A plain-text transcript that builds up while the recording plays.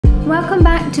Welcome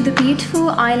back to the beautiful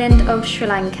island of Sri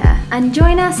Lanka, and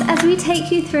join us as we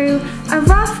take you through a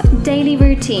rough daily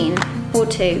routine or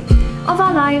two of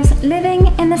our lives living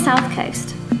in the south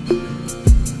coast.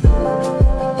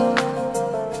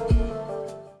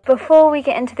 Before we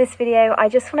get into this video, I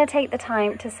just want to take the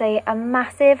time to say a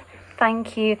massive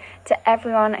thank you to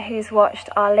everyone who's watched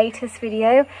our latest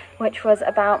video, which was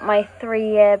about my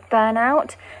 3-year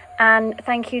burnout. And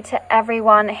thank you to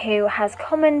everyone who has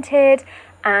commented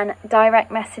and direct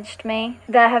messaged me.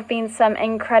 There have been some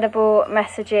incredible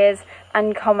messages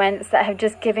and comments that have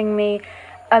just given me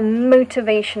a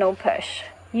motivational push.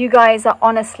 You guys are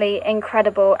honestly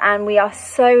incredible, and we are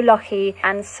so lucky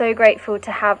and so grateful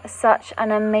to have such an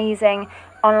amazing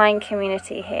online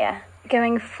community here.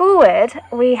 Going forward,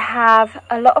 we have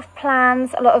a lot of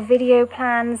plans, a lot of video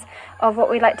plans of what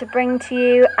we'd like to bring to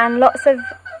you, and lots of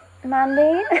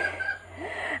Mandy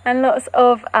and lots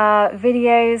of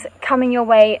videos coming your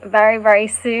way very, very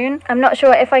soon. I'm not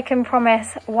sure if I can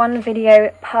promise one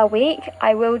video per week.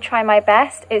 I will try my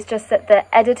best. It's just that the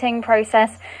editing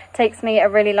process takes me a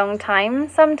really long time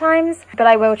sometimes, but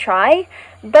I will try.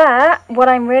 But what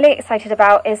I'm really excited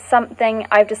about is something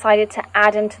I've decided to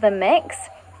add into the mix.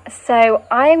 So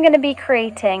I'm going to be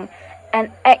creating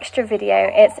an extra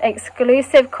video. It's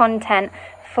exclusive content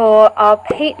for our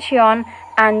Patreon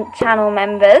and channel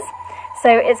members. So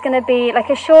it's going to be like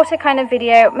a shorter kind of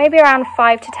video, maybe around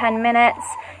 5 to 10 minutes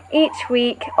each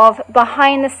week of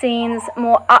behind the scenes,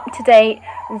 more up-to-date,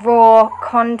 raw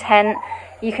content.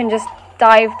 You can just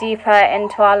dive deeper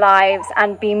into our lives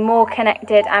and be more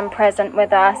connected and present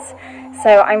with us.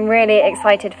 So I'm really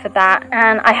excited for that,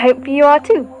 and I hope you are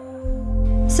too.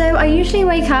 So I usually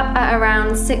wake up at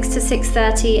around 6 to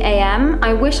 6:30 a.m.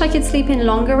 I wish I could sleep in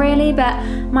longer really, but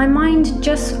my mind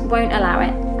just won't allow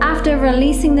it. After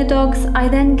releasing the dogs, I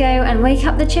then go and wake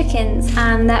up the chickens,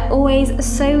 and they're always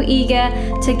so eager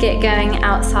to get going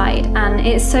outside, and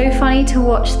it's so funny to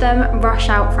watch them rush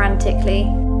out frantically.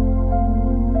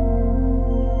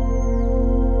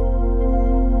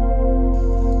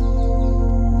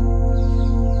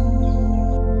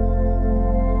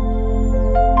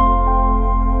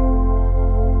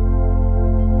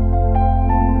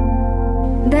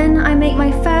 Then I make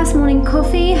my first morning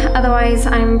coffee, otherwise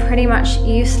I'm pretty much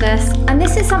useless. And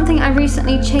this is something I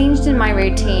recently changed in my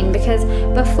routine, because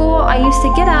before I used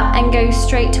to get up and go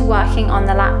straight to working on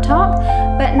the laptop,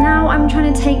 but now I'm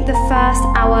trying to take the first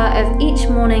hour of each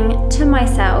morning to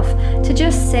myself to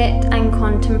just sit and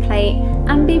contemplate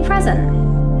and be present.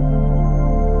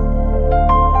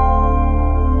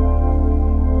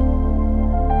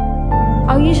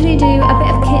 I'll usually do a bit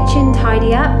of kitchen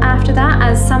tidy up after that,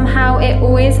 as somehow it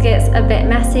always gets a bit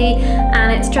messy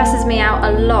and it stresses me out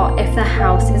a lot if the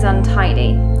house is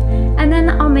untidy. And then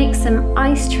I'll make some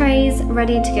ice trays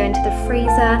ready to go into the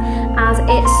freezer, as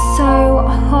it's so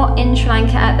hot in Sri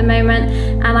Lanka at the moment,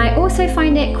 and I also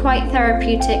find it quite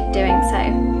therapeutic doing so.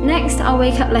 Next, I'll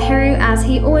wake up Lahuru, as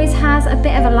he always has a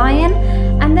bit of a lie-in,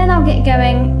 and then I'll get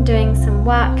going doing some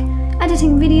work,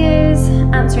 editing videos,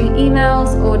 answering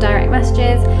emails or direct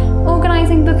messages,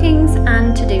 organising bookings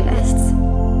and to-do lists.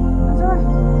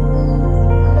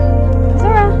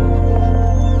 Zora!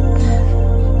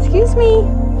 Excuse me,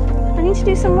 I need to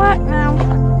do some work now.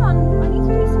 Come on, I need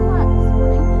to do some work this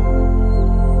morning.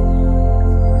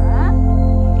 Zora!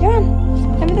 Go on,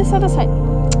 over this other side.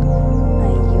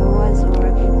 Ayo,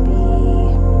 Zora baby.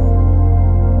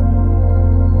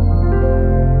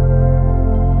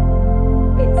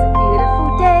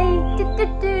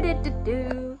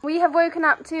 We have woken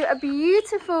up to a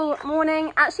beautiful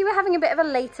morning. Actually, we're having a bit of a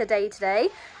later day today.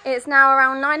 It's now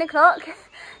around 9 o'clock.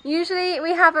 Usually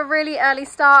we have a really early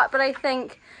start, but I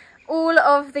think all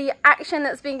of the action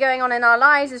that's been going on in our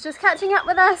lives is just catching up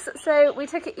with us, so we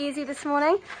took it easy this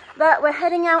morning. But we're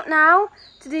heading out now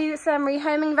to do some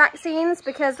rehoming vaccines,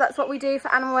 because that's what we do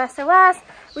for Animal SOS.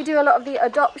 We do a lot of the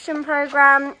adoption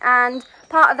program, and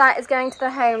part of that is going to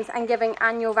the homes and giving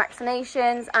annual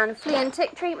vaccinations and flea and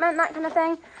tick treatment, that kind of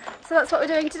thing. So that's what we're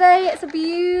doing today. It's a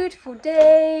beautiful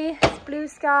day, it's blue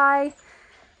sky,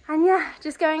 and yeah,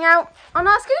 just going out on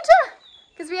our scooter,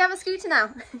 because we have a scooter now.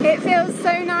 It feels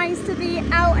so nice to be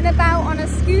out and about on a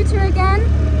scooter again.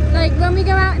 Like when we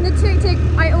go out in the tuk-tuk,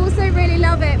 I also really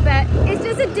love it, but it's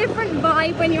just a different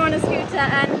vibe when you're on a scooter.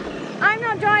 And I'm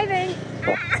not driving.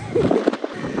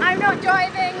 I'm not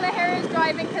driving, Lahiru's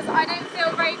driving, because I don't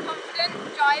feel very confident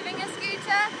riding a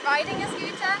scooter.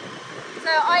 So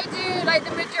I do like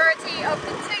the majority of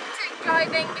the tuk-tuk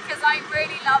driving, because I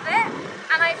really love it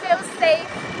and I feel safe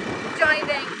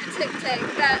driving a tuk-tuk.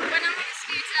 But when I'm on a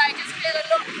scooter, I just feel a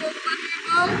lot more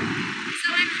vulnerable. So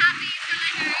I'm happy for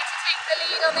Lahiru to take the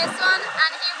lead on this one,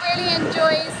 and he really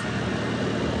enjoys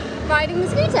riding the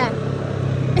scooter.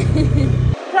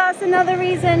 Plus another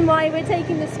reason why we're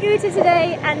taking the scooter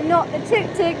today and not the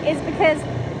tuk-tuk is because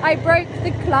I broke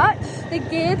the clutch, the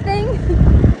gear thing.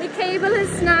 The cable has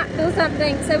snapped or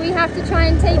something, so we have to try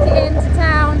and take it into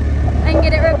town and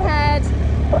get it repaired,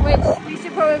 which we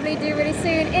should probably do really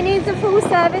soon. It needs a full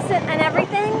service and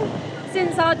everything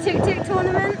since our tuk-tuk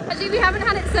tournament. Actually, we haven't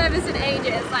had it serviced in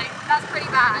ages, like that's pretty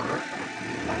bad.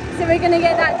 So we're gonna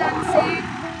get that done soon,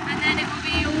 and then it will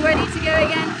be all ready to go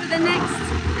again for the next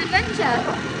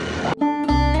adventure.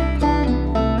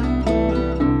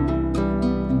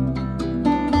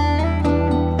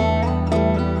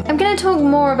 Talk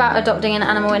more about adopting an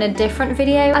animal in a different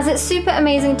video, as it's super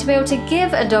amazing to be able to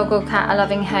give a dog or cat a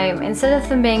loving home instead of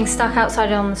them being stuck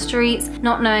outside on the streets,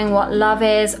 not knowing what love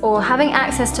is or having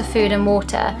access to food and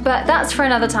water. But that's for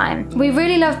another time. We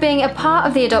really love being a part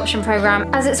of the adoption program,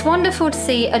 as it's wonderful to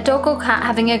see a dog or cat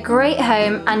having a great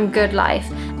home and good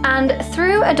life. And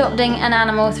through adopting an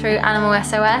animal through Animal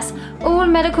SOS, all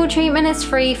medical treatment is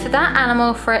free for that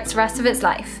animal for its rest of its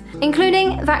life,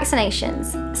 including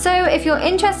vaccinations. So if you're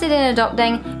interested in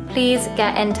adopting, please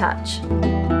get in touch.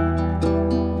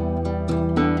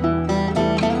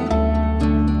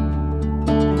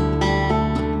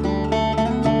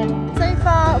 So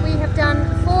far we have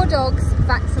done 4 dogs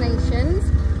vaccinations,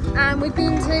 and we've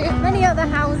been to many other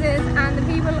houses and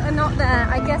the people are not there.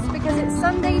 I guess because it's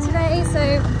Sunday today,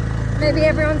 so maybe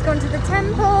everyone's gone to the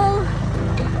temple.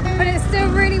 But it's still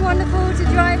really wonderful to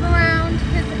drive around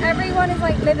because everyone is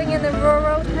like living in the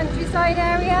rural countryside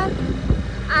area,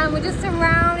 and we're just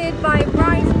surrounded by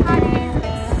rice paddies.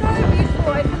 It's so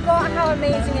beautiful. I forgot how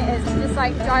amazing it is to just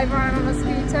like drive around on a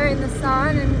scooter in the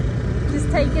sun and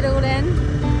just take it all in.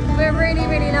 We're really,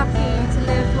 really lucky to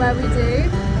live where we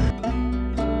do.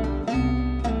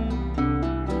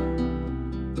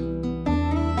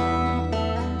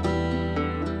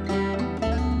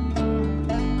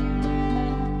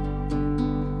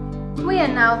 We are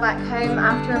now back home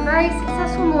after a very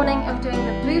successful morning of doing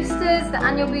the boosters, the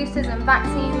annual boosters and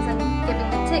vaccines, and giving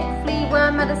the tick, flea,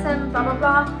 worm medicine, blah blah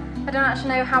blah. I don't actually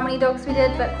know how many dogs we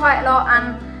did, but quite a lot,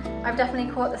 and I've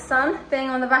definitely caught the sun being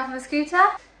on the back of a scooter.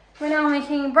 We're now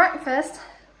making breakfast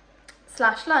 /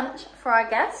 lunch for our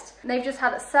guest. They've just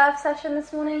had a surf session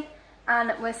this morning,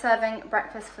 and we're serving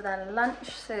breakfast for their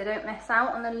lunch so they don't miss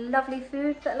out on the lovely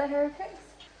food that Lahira cooks.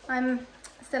 I'm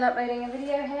still uploading a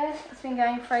video here. It's been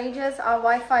going for ages. Our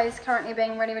Wi-Fi is currently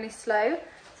being really, really slow,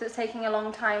 so it's taking a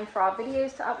long time for our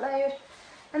videos to upload.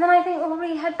 And then I think we'll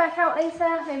probably head back out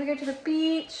later, maybe go to the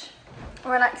beach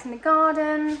or relax in the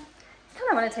garden. I kind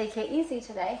of want to take it easy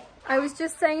today. I was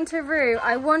just saying to Rue,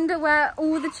 I wonder where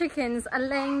all the chickens are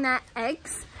laying their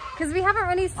eggs, because we haven't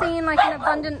really seen like an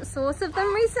abundant source of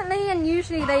them recently, and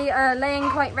usually they are laying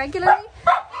quite regularly.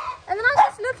 And then I was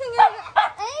just looking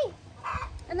over,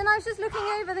 and then I was just looking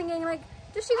over thinking like,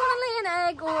 does she want to lay an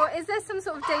egg, or is there some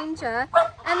sort of danger?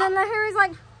 And then Lahira's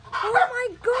like, oh my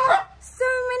god, so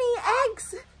many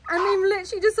eggs. And they've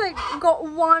literally just like got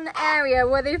one area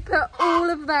where they've put all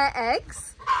of their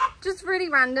eggs, just really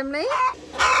randomly.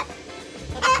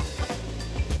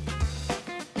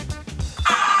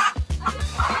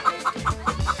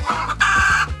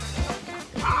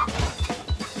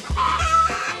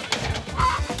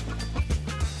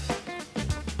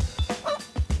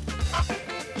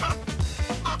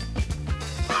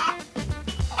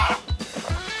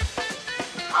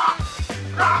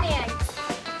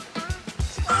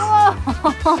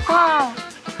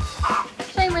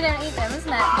 Shame we don't eat them,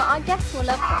 isn't it? But I guess we'll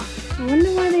love them. I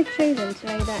wonder why they've chosen to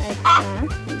lay their eggs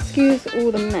there. Excuse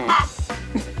all the mess.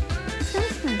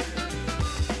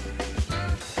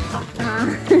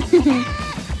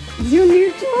 Your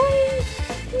new toy!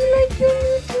 You like your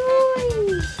new toy!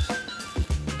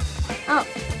 Oh.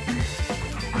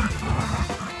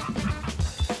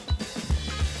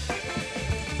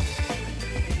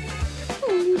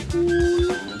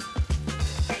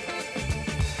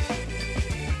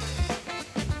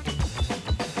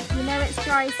 You know it's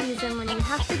dry season when you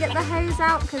have to get the hose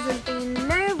out because there's been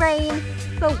no rain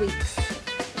for weeks.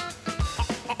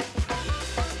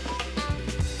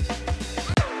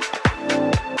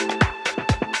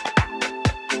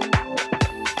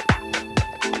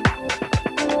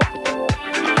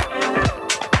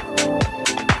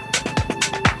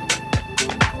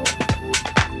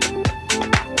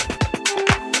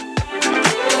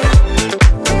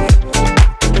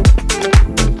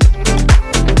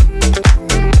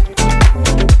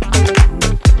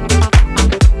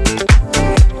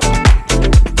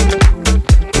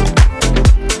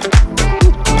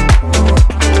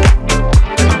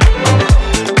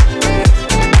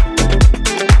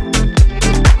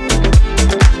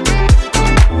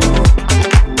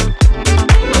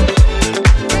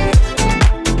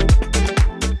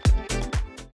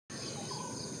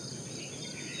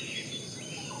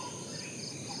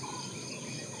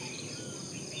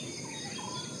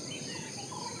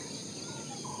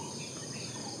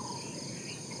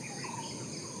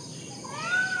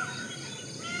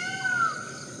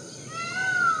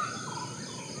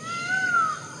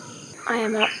 I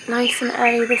am up nice and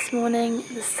early this morning.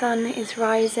 The sun is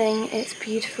rising, it's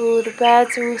beautiful, the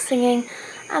birds are all singing,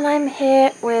 and I'm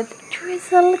here with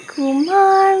Drizzle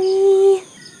Kumari.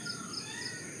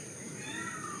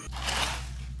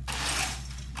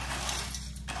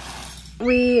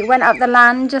 We went up the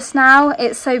land just now,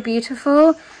 it's so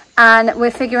beautiful, and we're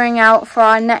figuring out for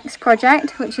our next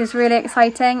project, which is really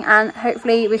exciting, and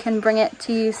hopefully we can bring it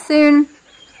to you soon.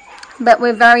 But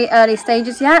we're very early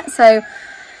stages yet, so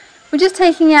we're just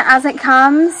taking it as it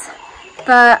comes.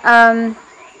 But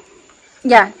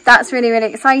yeah, that's really,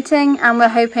 really exciting, and we're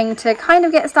hoping to kind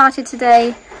of get started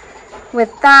today with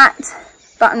that.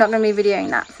 But I'm not going to be videoing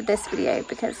that for this video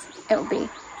because it will be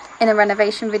in a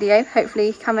renovation video,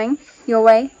 hopefully coming your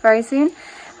way very soon.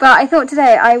 But I thought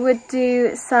today I would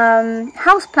do some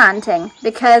house planting,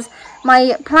 because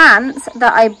my plants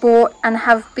that I bought and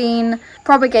have been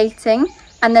propagating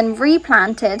and then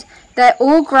replanted, they're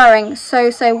all growing so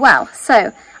well.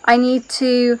 So I need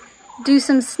to do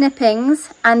some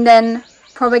snippings and then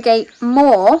propagate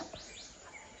more,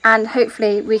 and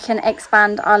hopefully we can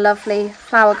expand our lovely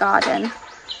flower garden.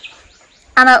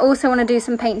 And I also want to do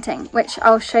some painting, which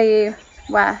I'll show you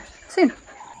where soon.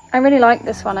 I really like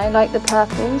this one. I like the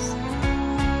purples,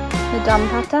 the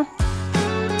dumpata.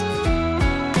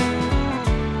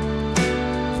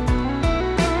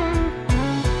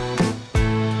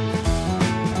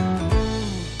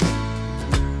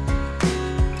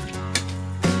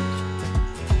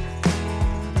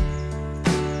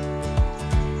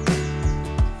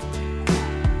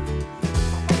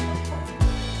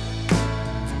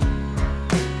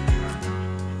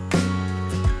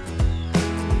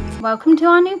 Welcome to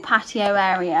our new patio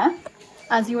area,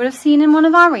 as you would have seen in one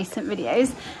of our recent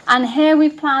videos. And here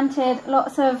we've planted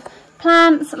lots of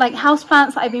plants, like house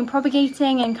plants that I've been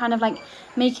propagating and kind of like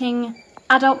making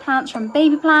adult plants from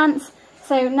baby plants.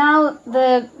 So now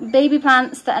the baby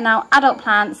plants that are now adult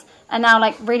plants are now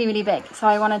like really big. So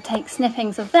I want to take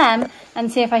snippings of them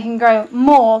and see if I can grow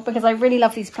more, because I really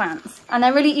love these plants and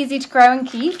they're really easy to grow and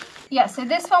keep. Yeah, so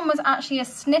this one was actually a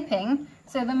snipping.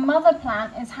 So the mother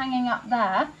plant is hanging up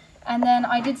there. And then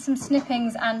I did some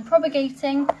snippings and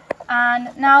propagating,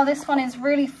 and now this one is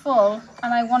really full,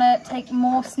 and I want to take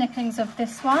more snippings of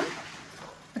this one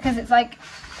because it's like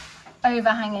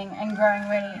overhanging and growing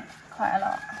really quite a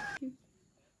lot.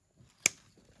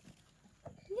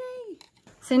 Yay!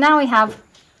 So now we have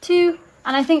two,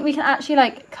 and I think we can actually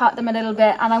like cut them a little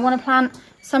bit, and I want to plant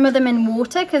some of them in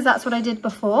water because that's what I did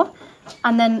before.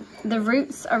 And then the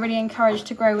roots are really encouraged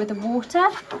to grow with the water,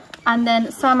 and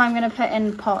then some I'm going to put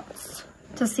in pots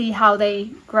to see how they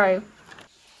grow.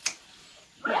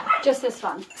 Yeah, just this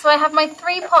one. So I have my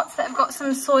 3 pots that have got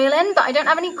some soil in, but I don't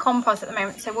have any compost at the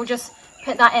moment, so we'll just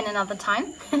put that in another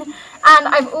time. And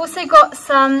I've also got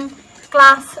some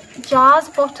glass jars,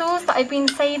 bottles that I've been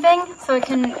saving so I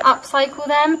can upcycle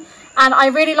them. And I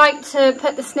really like to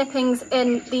put the snippings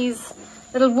in these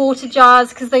little water jars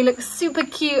because they look super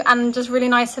cute and just really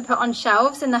nice to put on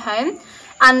shelves in the home.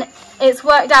 And it's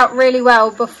worked out really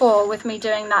well before with me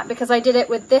doing that, because I did it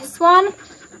with this one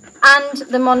and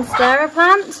the Monstera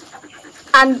plant,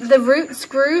 and the roots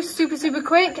grew super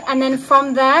quick, and then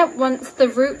from there, once the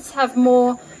roots have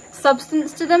more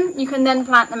substance to them, you can then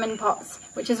plant them in pots,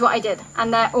 which is what I did,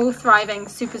 and they're all thriving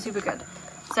super good.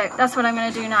 So that's what I'm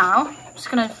going to do now. I'm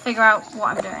just going to figure out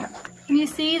what I'm doing. And you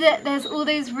see that there's all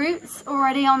those roots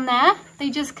already on there. They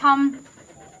just come,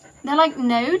 they're like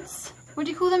nodes. Would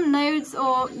you call them nodes?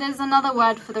 Or there's another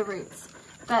word for the roots.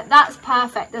 But that's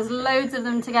perfect. There's loads of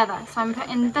them together. So I'm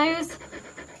putting those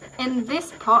in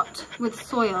this pot with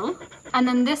soil. And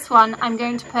then this one I'm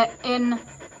going to put in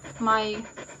my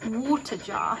water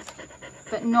jar,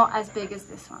 but not as big as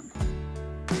this one.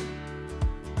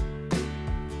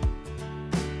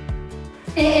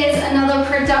 It is another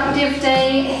productive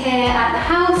day here at the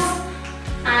house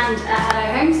and at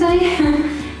Hello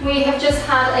Homestay. We have just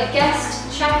had a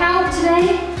guest checkout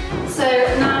today, so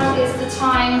now is the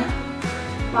time.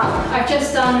 Well, I've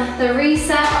just done the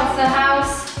reset of the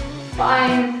house, but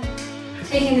I'm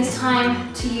taking this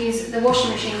time to use the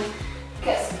washing machine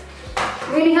because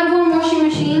we only have one washing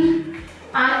machine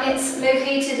and it's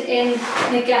located in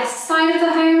the guest side of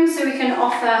the home, so we can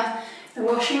offer the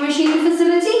washing machine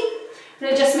facility.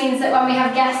 But it just means that when we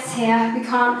have guests here, we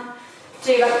can't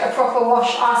do like a proper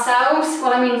wash ourselves.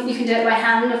 Well, I mean, you can do it by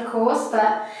hand, of course,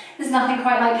 but there's nothing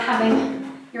quite like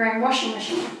having your own washing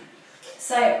machine.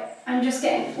 So I'm just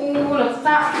getting all of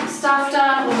that stuff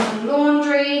done, all the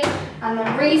laundry, and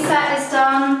the reset is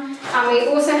done. And we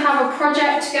also have a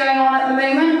project going on at the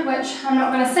moment, which I'm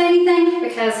not going to say anything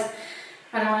because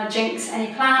I don't want to jinx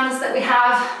any plans that we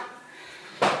have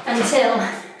until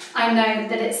I know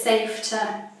that it's safe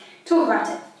to talk about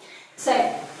it. So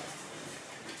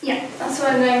yeah, that's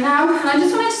what I'm doing now. And I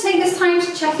just wanted to take this time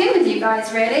to check in with you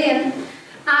guys really and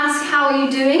ask how are you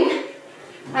doing.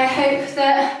 I hope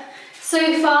that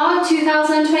so far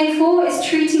 2024 is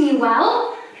treating you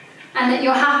well and that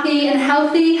you're happy and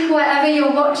healthy wherever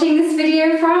you're watching this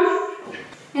video from.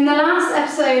 In the last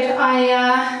episode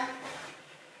I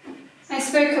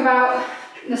spoke about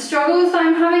the struggles that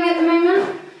I'm having at the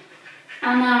moment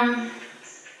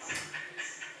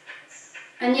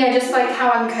and yeah, just like how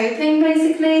I'm coping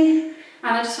basically, and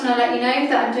I just want to let you know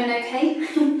that I'm doing okay.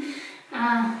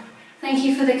 Thank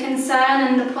you for the concern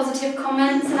and the positive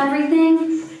comments and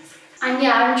everything. And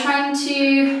yeah, I'm trying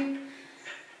to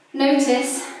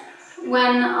notice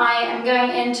when I am going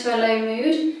into a low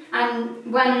mood, and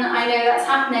when I know that's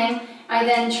happening, I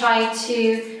then try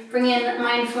to bring in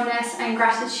mindfulness and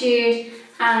gratitude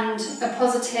and a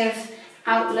positive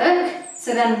outlook,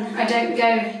 so then I don't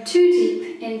go too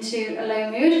deep into a low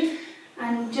mood,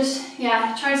 and just,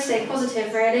 yeah, try to stay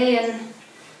positive really. And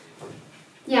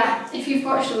yeah, if you've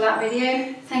watched all that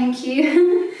video, thank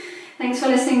you. Thanks for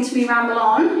listening to me ramble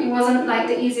on. It wasn't like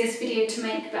the easiest video to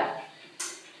make, but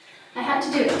I had to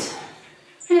do it.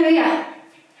 Anyway, yeah,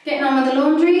 getting on with the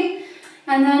laundry,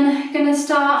 and then gonna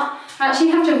start, I actually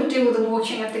have to do all the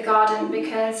watering of the garden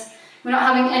because we're not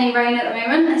having any rain at the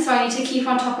moment, so I need to keep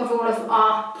on top of all of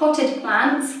our potted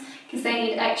plants because they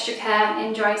need extra care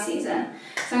in dry season.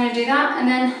 So I'm going to do that and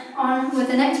then on with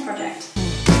the next project.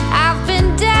 I've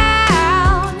been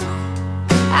down,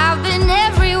 I've been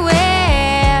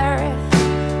everywhere,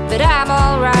 but I'm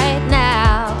alright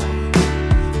now,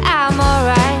 I'm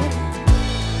alright.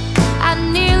 I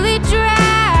nearly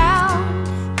drowned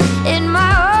in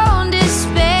my own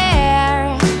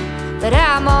despair, but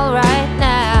I'm alright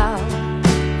now,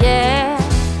 yeah.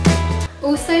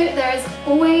 Also, there is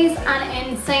always an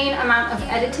insane amount of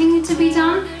editing to be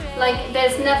done. Like,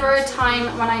 there's never a time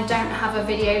when I don't have a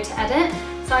video to edit.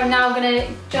 So I'm now gonna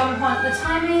jump on, the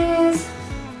time is,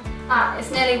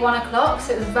 it's nearly 1 o'clock,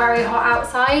 so it was very hot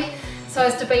outside. So I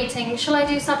was debating, shall I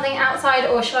do something outside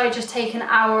or shall I just take an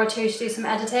hour or two to do some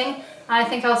editing? And I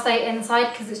think I'll stay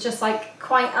inside because it's just like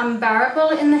quite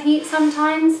unbearable in the heat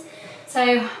sometimes.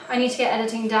 So I need to get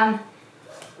editing done.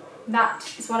 That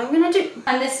is what I'm gonna do.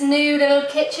 And this new little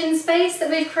kitchen space that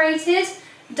we've created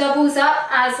doubles up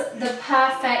as the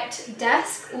perfect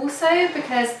desk also,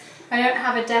 because I don't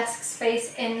have a desk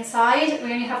space inside.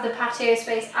 We only have the patio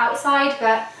space outside,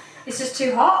 but it's just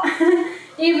too hot,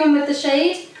 even with the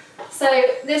shade. So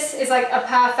this is like a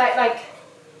perfect, like,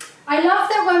 I love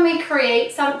that when we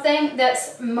create something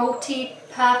that's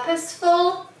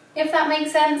multi-purposeful, if that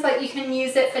makes sense. Like, you can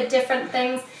use it for different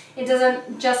things. It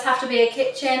doesn't just have to be a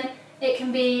kitchen. It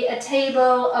can be a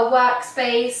table, a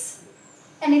workspace,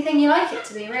 anything you like it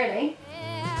to be, really.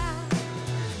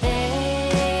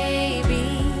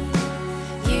 Baby,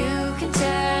 you can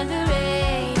turn the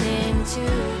rain into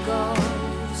gold.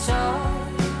 So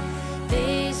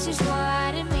this is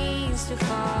what it means to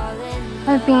fall in love.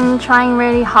 I've been trying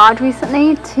really hard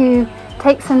recently to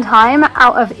take some time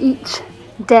out of each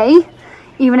day,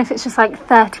 even if it's just like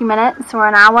 30 minutes or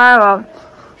an hour, or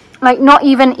like not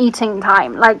even eating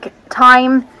time, like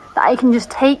time that I can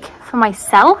just take for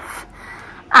myself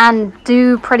and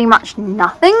do pretty much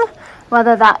nothing,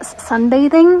 whether that's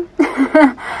sunbathing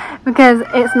because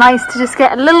it's nice to just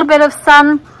get a little bit of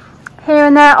sun here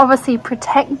and there, obviously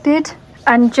protected,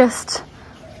 and just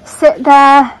sit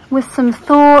there with some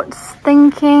thoughts,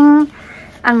 thinking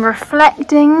and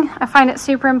reflecting. I find it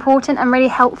super important and really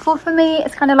helpful for me.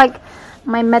 It's kind of like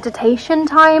my meditation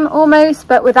time almost,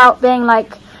 but without being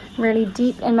like really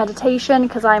deep in meditation,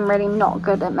 because I'm really not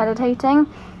good at meditating.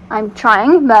 I'm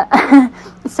trying, but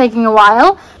it's taking a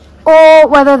while. Or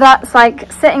whether that's like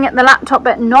sitting at the laptop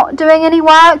but not doing any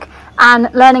work and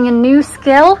learning a new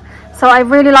skill. So I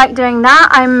really like doing that.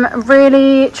 I'm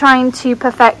really trying to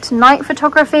perfect night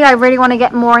photography. I really want to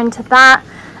get more into that,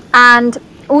 and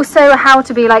also how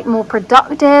to be like more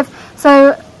productive.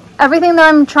 So everything that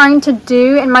I'm trying to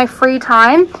do in my free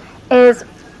time is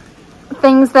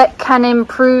things that can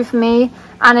improve me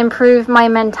and improve my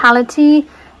mentality,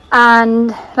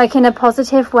 and like in a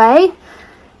positive way.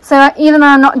 So even though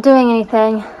I'm not doing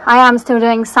anything, I am still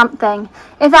doing something,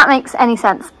 if that makes any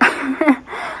sense.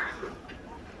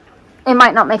 It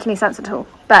might not make any sense at all,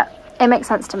 but it makes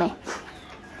sense to me.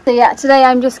 So yeah, today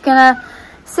I'm just gonna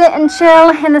sit and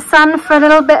chill in the sun for a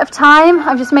little bit of time.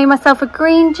 I've just made myself a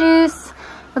green juice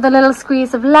with a little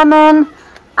squeeze of lemon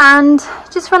and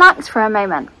just relax for a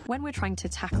moment. When we're trying to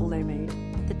tackle low mood,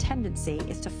 the tendency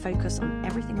is to focus on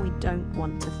everything we don't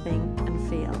want to think and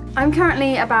feel. I'm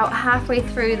currently about halfway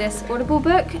through this Audible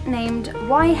book named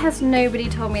Why Has Nobody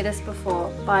Told Me This Before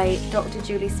by Dr.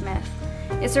 Julie Smith.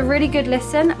 It's a really good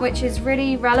listen, which is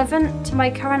really relevant to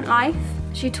my current life.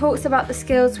 She talks about the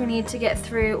skills we need to get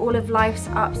through all of life's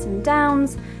ups and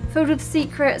downs, filled with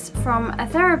secrets from a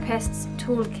therapist's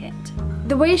toolkit.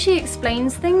 The way she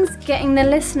explains things, getting the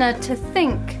listener to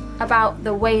think about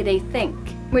the way they think,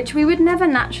 which we would never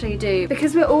naturally do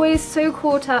because we're always so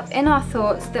caught up in our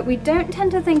thoughts that we don't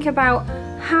tend to think about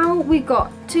how we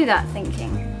got to that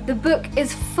thinking. The book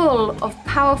is full of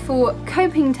powerful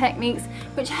coping techniques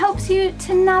which helps you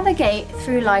to navigate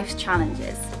through life's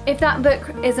challenges. If that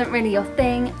book isn't really your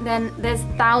thing, then there's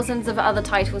thousands of other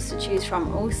titles to choose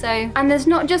from also. And there's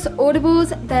not just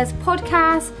audibles, there's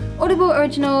podcasts, Audible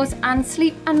originals, and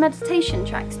sleep and meditation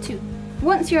tracks too.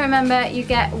 Once you're a member, you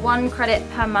get 1 credit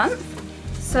per month.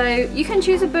 So you can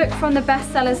choose a book from the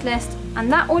bestsellers list,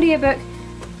 and that audiobook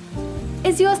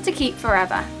is yours to keep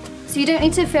forever. So you don't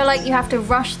need to feel like you have to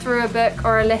rush through a book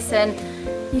or a listen.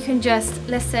 You can just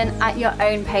listen at your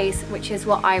own pace, which is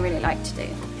what I really like to do.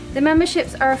 The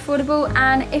memberships are affordable,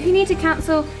 and if you need to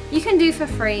cancel, you can do for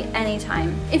free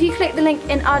anytime. If you click the link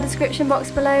in our description box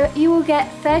below, you will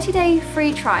get 30-day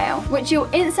free trial, which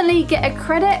you'll instantly get a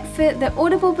credit for the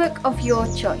Audible book of your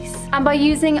choice. And by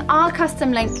using our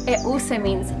custom link, it also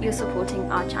means you're supporting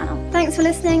our channel. Thanks for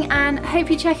listening, and hope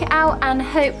you check it out and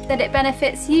hope that it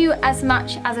benefits you as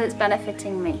much as it's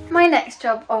benefiting me. My next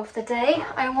job of the day,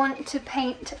 I want to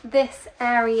paint this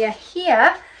area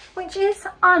here, which is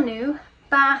our new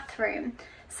bathroom.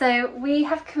 So we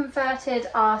have converted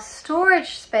our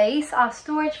storage space, our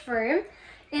storage room,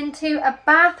 into a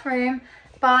bathroom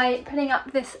by putting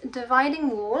up this dividing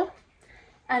wall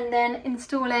and then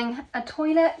installing a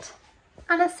toilet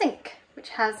and a sink, which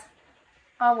has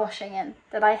our washing in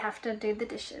that I have to do the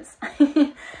dishes.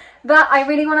 But I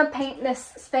really want to paint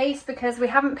this space because we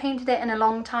haven't painted it in a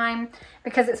long time,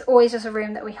 because it's always just a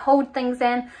room that we hold things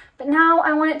in. But now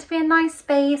I want it to be a nice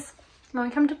space when we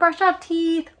come to brush our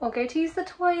teeth or go to use the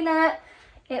toilet.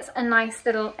 It's a nice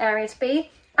little area to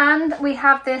be. And we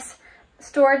have this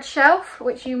storage shelf,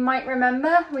 which you might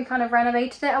remember, we kind of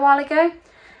renovated it a while ago.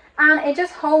 And it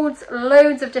just holds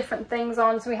loads of different things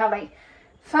on. So we have like,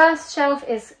 first shelf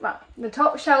is, well, the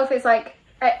top shelf is like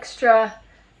extra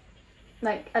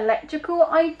like electrical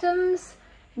items.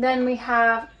 Then we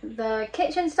have the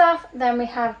kitchen stuff, then we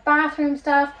have bathroom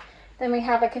stuff, then we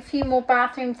have like a few more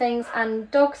bathroom things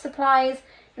and dog supplies,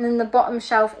 and then the bottom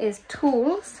shelf is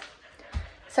tools.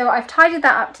 So I've tidied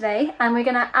that up today, and we're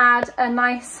gonna add a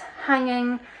nice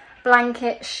hanging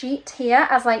blanket sheet here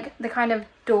as like the kind of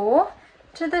door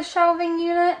to the shelving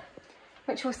unit,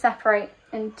 which will separate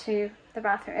into the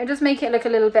bathroom. It'll just make it look a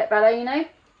little bit better, you know?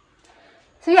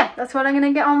 So yeah, that's what I'm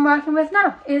gonna get on working with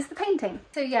now, is the painting.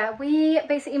 So yeah, we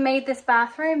basically made this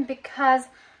bathroom because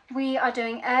we are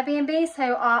doing Airbnb.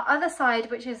 So our other side,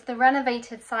 which is the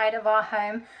renovated side of our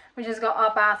home, which has got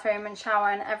our bathroom and shower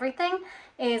and everything,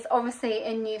 is obviously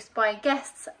in use by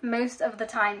guests most of the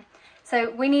time.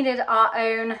 So we needed our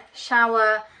own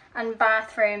shower and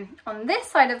bathroom on this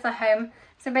side of the home.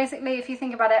 So basically, if you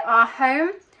think about it, our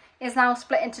home is now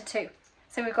split into 2.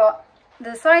 So we've got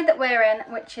the side that we're in,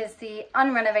 which is the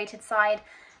unrenovated side,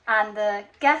 and the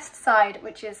guest side,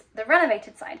 which is the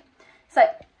renovated side. So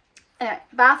anyway,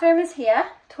 bathroom is here,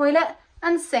 toilet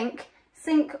and sink.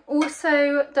 Sink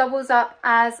also doubles up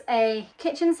as a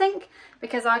kitchen sink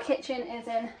because our kitchen is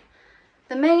in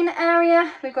the main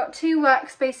area. We've got 2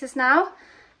 workspaces now,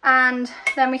 and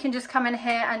then we can just come in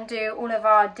here and do all of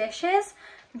our dishes,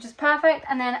 which is perfect.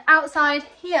 And then outside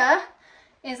here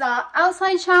is our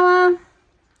outside shower.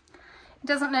 It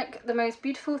doesn't look the most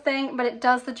beautiful thing, but it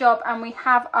does the job, and we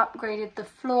have upgraded the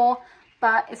floor,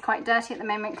 but it's quite dirty at the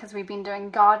moment because we've been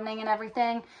doing gardening and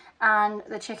everything, and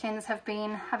the chickens have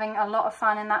been having a lot of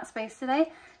fun in that space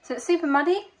today. So it's super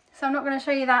muddy, so I'm not going to show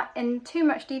you that in too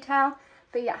much detail,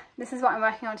 but yeah, this is what I'm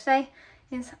working on today,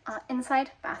 is our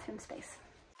inside bathroom space.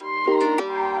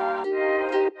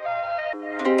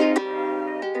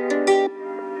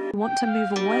 We want to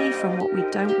move away from what we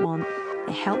don't want.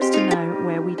 It helps to know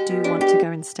where we do want to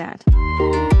go instead.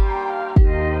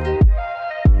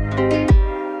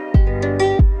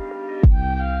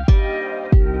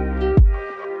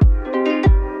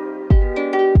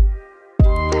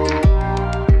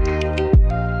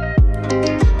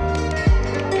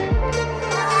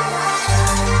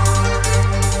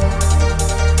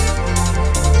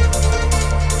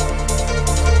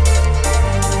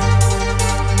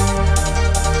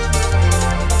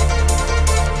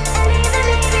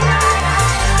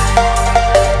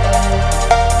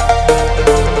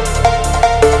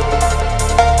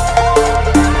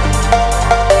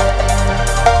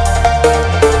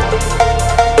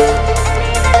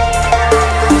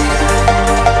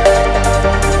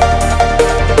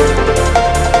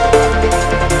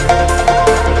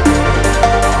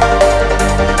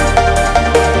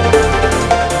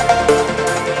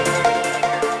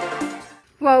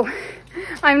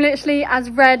 literally as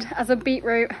red as a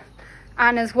beetroot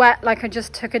and as wet like I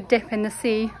just took a dip in the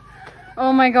sea.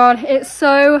 Oh my god, it's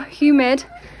so humid,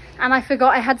 and I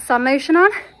forgot I had sun lotion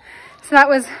on, so that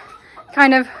was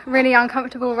kind of really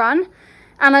uncomfortable run.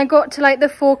 And I got to like the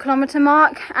 4 kilometer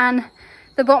mark and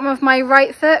the bottom of my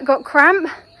right foot got cramp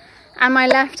and my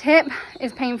left hip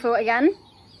is painful again.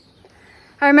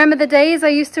 I remember the days I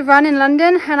used to run in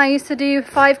London and I used to do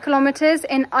 5 kilometers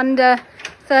in under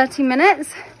 30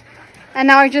 minutes. And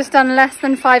now I've just done less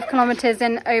than 5 kilometers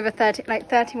in over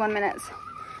 31 minutes.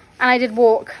 And I did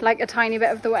walk like a tiny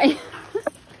bit of the way.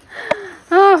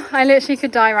 Oh, I literally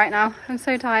could die right now. I'm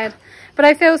so tired. But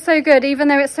I feel so good, even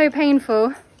though it's so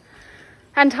painful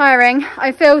and tiring.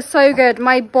 I feel so good.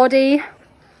 My body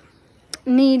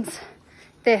needs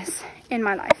this in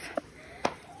my life.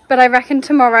 But I reckon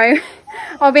tomorrow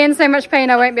I'll be in so much pain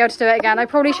I won't be able to do it again. I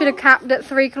probably should have capped at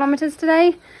 3 kilometers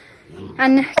today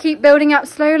and keep building up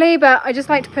slowly, but I just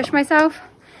like to push myself.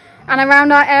 And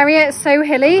around our area it's so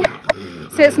hilly,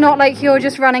 so it's not like you're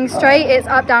just running straight, it's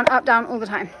up, down, all the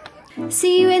time.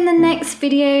 See you in the next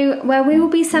video where we will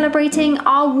be celebrating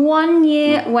our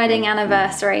 1-year wedding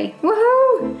anniversary.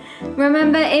 Woohoo!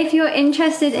 Remember, if you're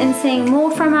interested in seeing more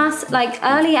from us, like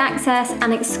early access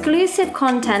and exclusive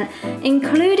content,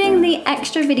 including the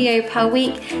extra video per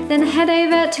week, then head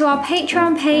over to our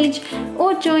Patreon page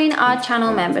or join our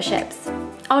channel memberships.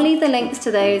 I'll leave the links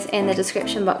to those in the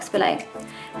description box below.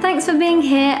 Thanks for being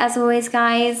here as always,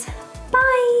 guys.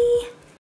 Bye!